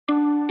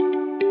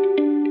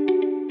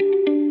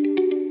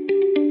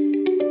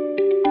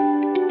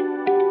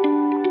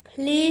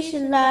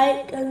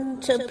like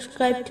and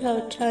subscribe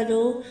to our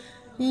channel.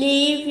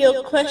 Leave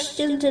your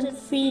questions and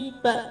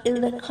feedback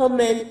in the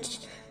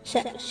comments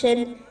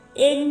section.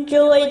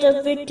 Enjoy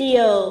the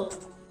video.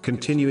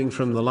 Continuing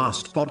from the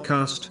last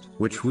podcast,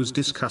 which was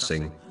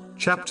discussing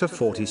chapter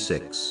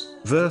 46,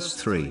 verse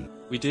 3.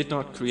 We did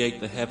not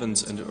create the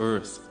heavens and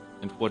earth,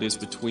 and what is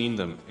between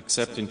them,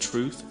 except in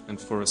truth and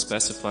for a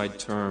specified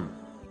term.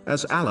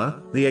 As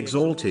Allah, the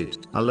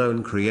Exalted,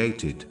 alone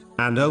created,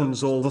 and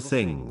owns all the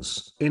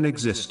things in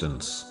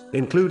existence,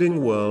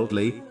 including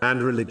worldly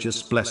and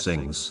religious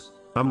blessings,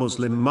 a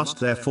Muslim must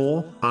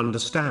therefore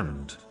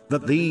understand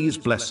that these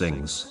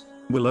blessings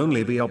will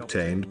only be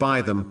obtained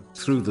by them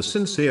through the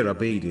sincere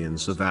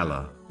obedience of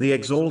Allah, the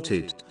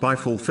Exalted, by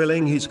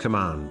fulfilling His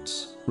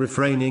commands,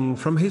 refraining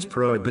from His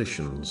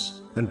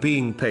prohibitions, and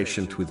being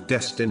patient with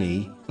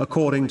destiny,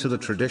 according to the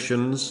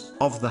traditions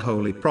of the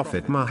Holy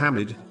Prophet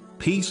Muhammad,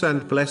 peace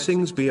and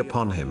blessings be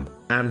upon him,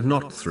 and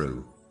not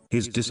through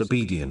his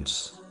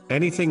disobedience.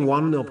 Anything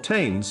one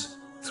obtains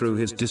through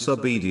his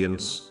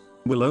disobedience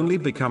will only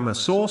become a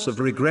source of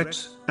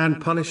regret and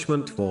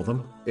punishment for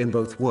them in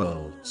both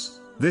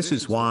worlds. This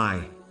is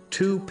why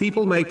two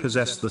people may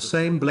possess the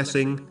same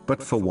blessing,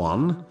 but for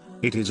one,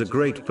 it is a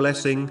great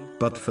blessing,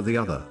 but for the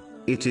other,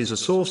 it is a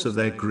source of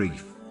their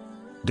grief.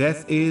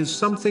 Death is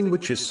something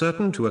which is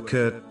certain to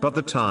occur, but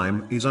the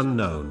time is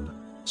unknown.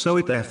 So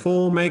it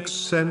therefore makes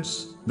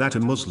sense that a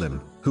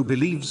Muslim who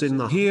believes in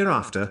the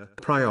hereafter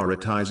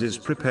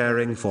prioritizes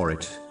preparing for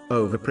it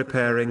over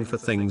preparing for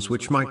things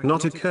which might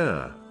not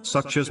occur,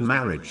 such as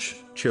marriage,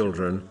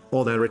 children,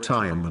 or their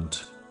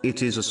retirement.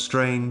 It is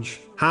strange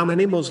how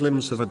many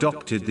Muslims have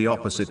adopted the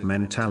opposite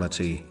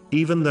mentality,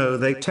 even though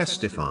they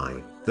testify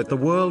that the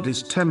world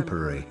is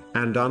temporary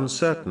and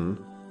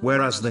uncertain,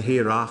 whereas the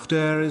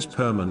hereafter is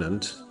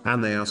permanent,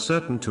 and they are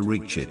certain to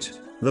reach it.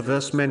 The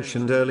verse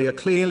mentioned earlier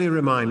clearly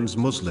reminds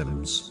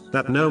Muslims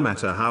that no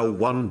matter how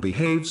one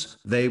behaves,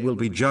 they will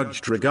be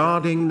judged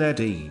regarding their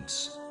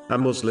deeds. A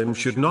Muslim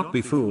should not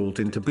be fooled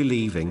into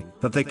believing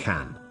that they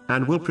can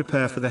and will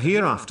prepare for the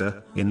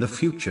hereafter in the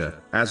future,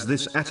 as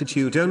this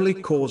attitude only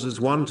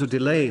causes one to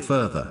delay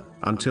further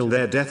until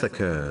their death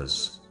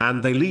occurs,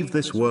 and they leave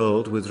this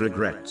world with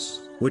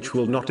regrets, which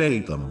will not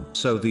aid them.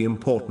 So the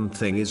important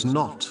thing is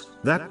not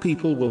that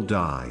people will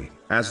die,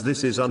 as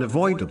this is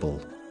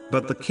unavoidable.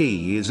 But the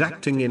key is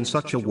acting in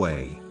such a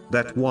way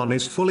that one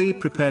is fully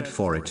prepared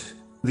for it.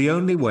 The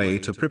only way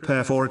to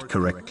prepare for it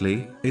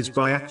correctly is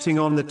by acting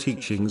on the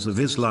teachings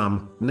of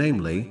Islam,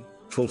 namely,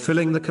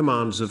 fulfilling the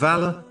commands of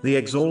Allah, the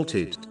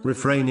Exalted,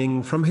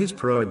 refraining from His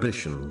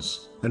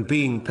prohibitions, and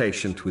being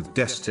patient with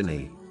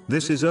destiny.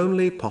 This is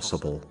only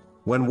possible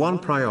when one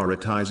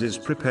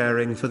prioritizes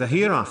preparing for the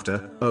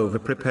hereafter over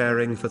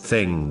preparing for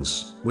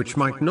things which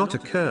might not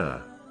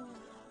occur.